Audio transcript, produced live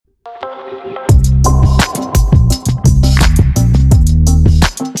Good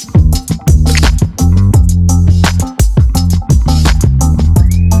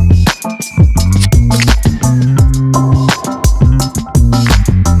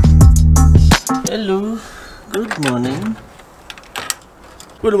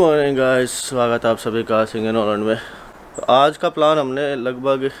morning guys, स्वागत है आप सभी का सिंह एंड हॉलैंड में। तो आज का प्लान हमने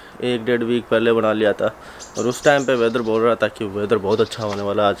लगभग 1-1.5 वीक पहले बना लिया था और उस टाइम पे वेदर बोल रहा था कि वेदर बहुत अच्छा होने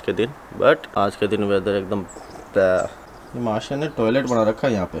वाला है आज के दिन। बट आज के दिन वेदर एकदम माशा ने टॉयलेट बना रखा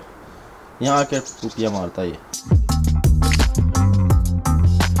है यहाँ पे, यहाँ आके टूपियाँ मारता है ये।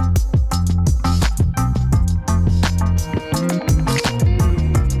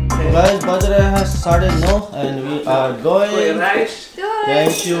 गाइस बज रहे हैं 9:30 and we are going.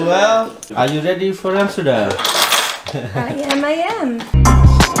 Thank you. Well, are you ready for Amsterdam? I am.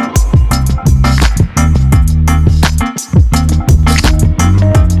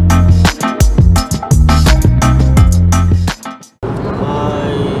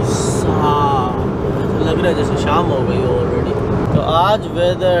 लग रहा है जैसे शाम हो गई ऑलरेडी। तो आज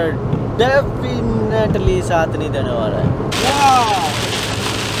वेदर डेफिनेटली साथ नहीं देने वाला है।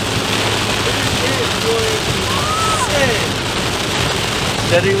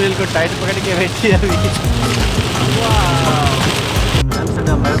 स्टीयरिंग व्हील को टाइट पकड़ के बैठी है अभी।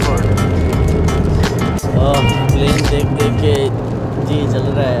 Amsterdam airport. प्लेन देख देख के जी चल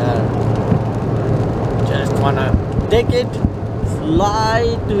रहा है यार। जस्ट वाना take it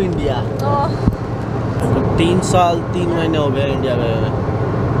fly to India. 3 साल 3 महीने हो गए इंडिया गए हुए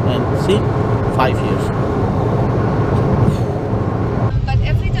and C 5 years। But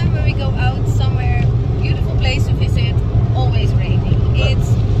every time when we go out somewhere, beautiful place to visit, always raining. It's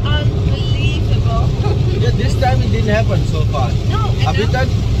unbelievable. Yeah, this time it didn't happen so far. No, अभी तक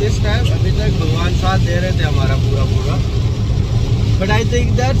भगवान साथ दे रहे थे हमारा पूरा। But I think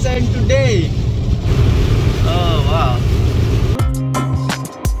that's end today. Oh wow.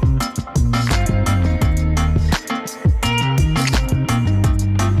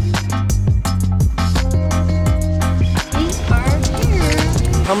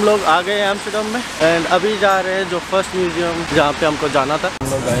 हम लोग आ गए हैं एम्स्टर्डम में एंड अभी जा रहे हैं जो फर्स्ट म्यूजियम जहाँ पे हमको जाना था। हम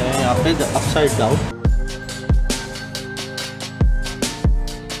लोग गए हैं यहाँ पे अपसाइड डाउन।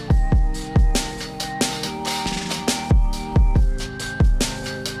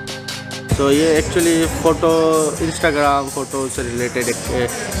 तो ये एक्चुअली इंस्टाग्राम फोटो से रिलेटेड एक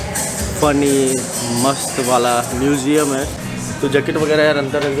फनी मस्त वाला म्यूजियम है। तो जैकेट वगैरह यार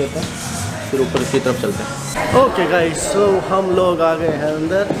अंदर रख देते हैं, फिर ऊपर की तरफ चलते हैं। ओके गाइस, सो हम लोग आ गए हैं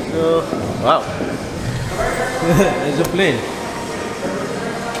अंदर। तो wow, there's a plane.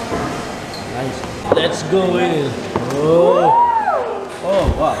 Nice. Let's go in. Oh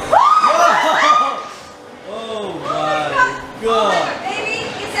wow. Oh my god. Baby,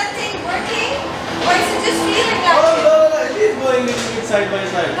 is that thing working? Or is it just feeling like Oh no, it is going side by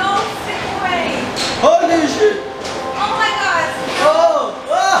side. No, stick away. Holy shit. Oh my god. Oh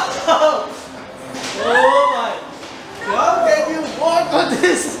wow. Oh my. How can you walk on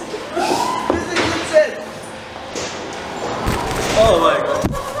this? This is insane. Oh my god.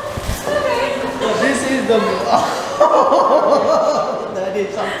 So this is the that is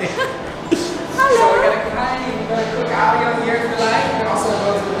something. Hello. So we're gonna kind of quick audio here if you like. You can also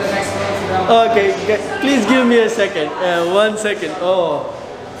go to the next one. Okay, please give me a second. 1 second. Oh,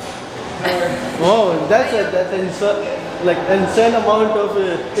 that's insane amount of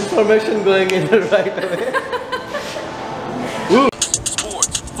information going in right away.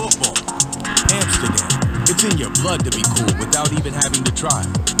 Sports, football, Amsterdam. It's in your blood to be cool without even having to try.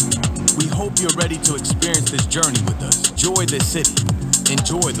 We hope you're ready to experience this journey with us. Enjoy this city.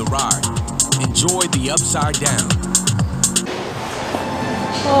 Enjoy the ride. Enjoy the upside down.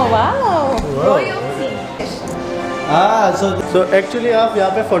 Oh wow. Royalty. So actually आप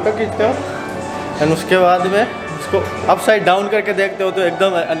यहाँ पे photo खींचते हो and उसके बाद में उसको upside down करके देखते हो तो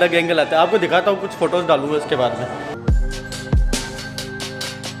एकदम अलग एंगल आता है। आपको दिखाता हूँ, कुछ फोटोज डालूंगा इसके बाद में।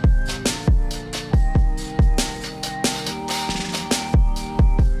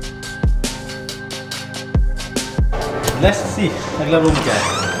 Let's see अगला रूम क्या है।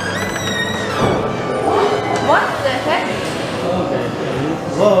 What the heck? Okay.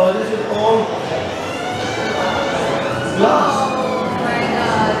 Wow, this is all glass. Oh my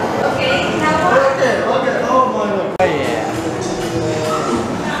god. Okay, now what? Okay. Oh my god. Yeah.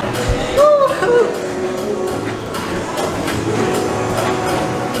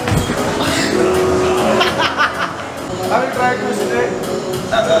 I will try to stay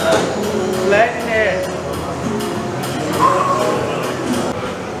flat in air.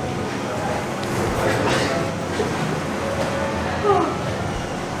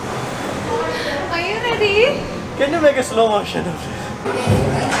 ready? Can you make a slow motion of it?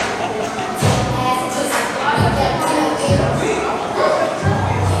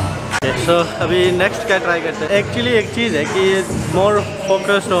 So अभी next क्या try करते हैं. Actually एक चीज़ है कि more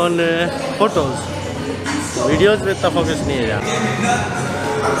focused on photos, videos में इतना focus नहीं है यार.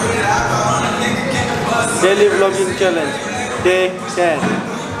 डेली व्लॉगिंग चैलेंज डे 10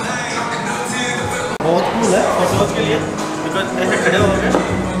 बहुत कूल है फोटोज के लिए, बिकॉज ऐसे खड़े हो गए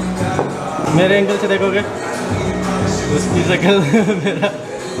मेरे एंगल से देखोगे उसकी शक्ल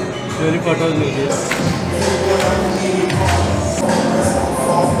मेरी फोटोज मिलती है.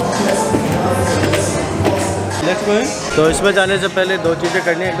 Let's go. तो इसमें जाने से पहले दो चीज़ें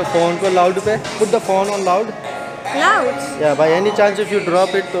करनी है. एक तो फ़ोन को लाउड पे, put the phone on loud. Loud? या by any chance if you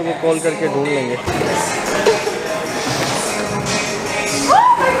drop it तो वो कॉल करके ढूंढ लेंगे.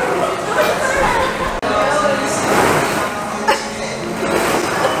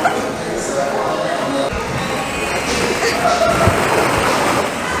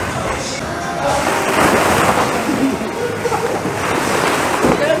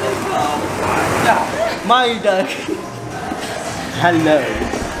 My duck. Hello.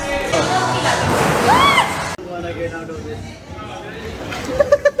 Wanna get out of this?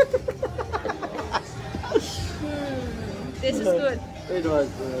 This is good. It was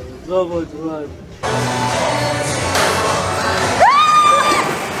so much fun.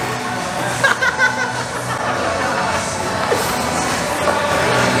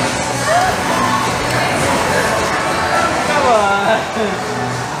 Come on.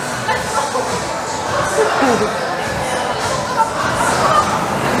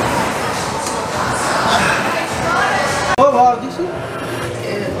 Oh wow, this is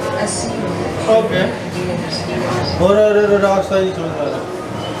okay. Oh, outside is on.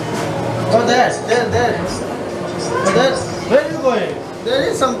 Oh, there. Oh, that's where are you going? There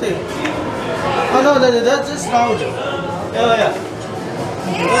is something. Oh no, that's just round. Yeah.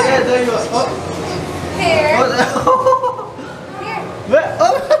 Oh, there you are. Oh, Here. oh, Here. where?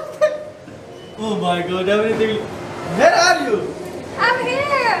 Oh. Oh my God, everything. Where are you? I'm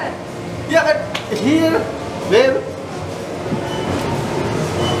here. Yeah, here. Where?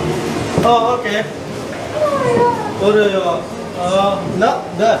 Oh, okay. Oh my God. Oh, no,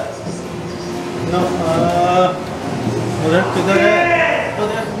 there. No, उधर किधर है?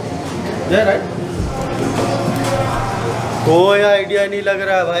 उधर. There, right? कोई idea नहीं लग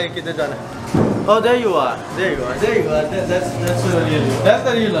रहा है भाई किधर जाना है. Oh, there you are. There you are. That's the real you. That's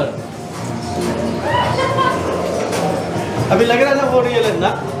the real one. अभी लग रहा है ना वो रियल है ना?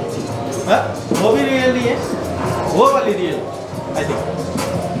 हाँ? वो भी रियल नहीं है. वो वाली real. I think.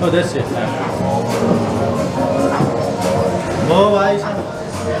 Oh, that's it. वो भाई साहब.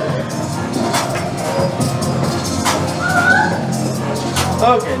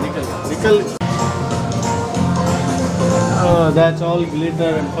 Okay, निकल. Oh, that's all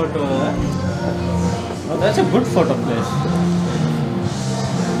glitter and photo. Oh, that's a good photo place.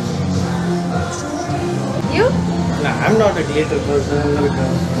 You? Nah, I'm not a glitter person.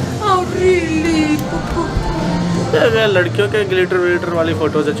 Oh really? अगर लड़कियों के ग्लिटर वाली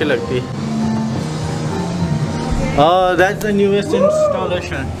फोटोज अच्छी लगती है. Oh, that's the newest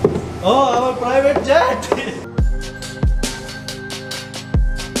installation. Oh, our private jet.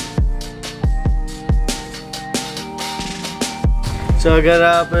 So अगर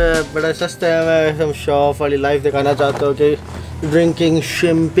आप बड़ा सस्ते में हम शॉप वाली लाइफ दिखाना चाहते हो कि drinking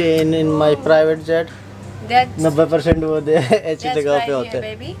champagne in my private jet, 90% वो दे ऐसी जगह पे होते हैं.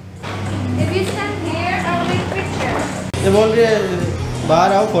 If you stand here, I'll take a picture. ये बोल रही है बाहर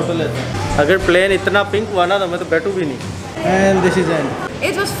आओ फोटो लेते हैं. अगर प्लेन इतना पिंक हुआ ना तो मैं तो बैठू भी नहीं. And this is end.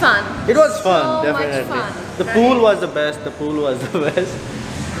 It was fun. It was fun, So definitely. much fun. The pool was the best.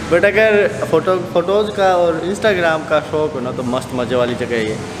 But अगर फ़ोटोज़ का और इंस्टाग्राम का शौक़ हो ना तो मस्त मज़े वाली जगह है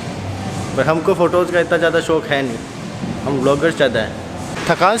ये. पर हमको फ़ोटोज़ का इतना ज़्यादा शौक़ है नहीं, हम ब्लॉगर्स ज़्यादा हैं.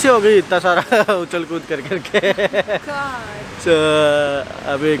 थकान सी हो गई इतना सारा उछल कूद करके. So,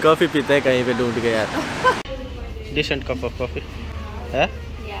 अभी कॉफ़ी पीते हैं कहीं पे ढूंढ के यार. डिसेंट कप ऑफ कॉफ़ी है.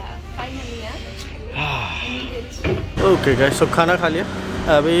 ओके गाइस, सब खाना खा लिया.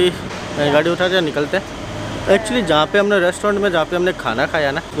 अभी गाड़ी उठा दिया, निकलते हैं. एक्चुअली जहाँ पे हमने रेस्टोरेंट में जहाँ पे हमने खाना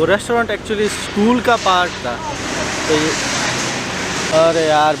खाया ना, वो रेस्टोरेंट एक्चुअली स्कूल का पार्ट था. तो ये अरे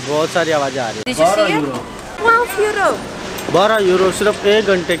यार बहुत सारी आवाज़ें आ रही है. 12 यूरो सिर्फ 1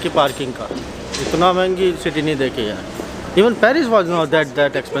 घंटे की पार्किंग का. इतना महंगी सिटी नहीं देखी यार. Even Paris was not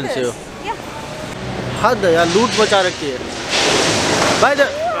that expensive. हद यार, लूट बचा रखी है भाई.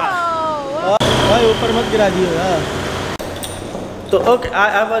 भाई ऊपर मत गिरा दियो यार. तो okay, I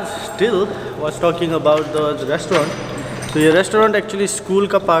was talking about the restaurant. तो ये रेस्टोरेंट एक्चुअली स्कूल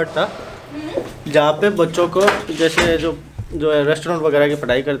का पार्ट था. जहाँ पे बच्चों को जैसे जो रेस्टोरेंट वगैरह की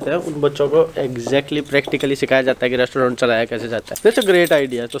पढ़ाई करते हैं उन बच्चों को एग्जैक्टली प्रैक्टिकली सिखाया जाता है कि रेस्टोरेंट चलाया कैसे जाता है। That's a great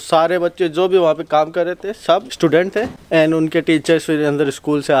idea. तो सारे बच्चे जो भी वहाँ पे काम कर रहे थे सब स्टूडेंट थे एंड उनके टीचर्स फिर अंदर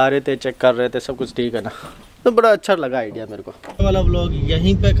स्कूल से आ रहे थे, चेक कर रहे थे, सब कुछ ठीक है ना। तो बड़ा अच्छा लगा आइडिया मेरे को। ये वाला व्लॉग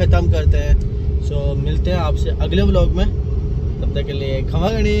यहीं पे ख़त्म करते हैं। सो मिलते हैं आपसे अगले व्लॉग में, तब तक के लिए खमा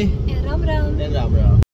गणी, राम राम। राम राम।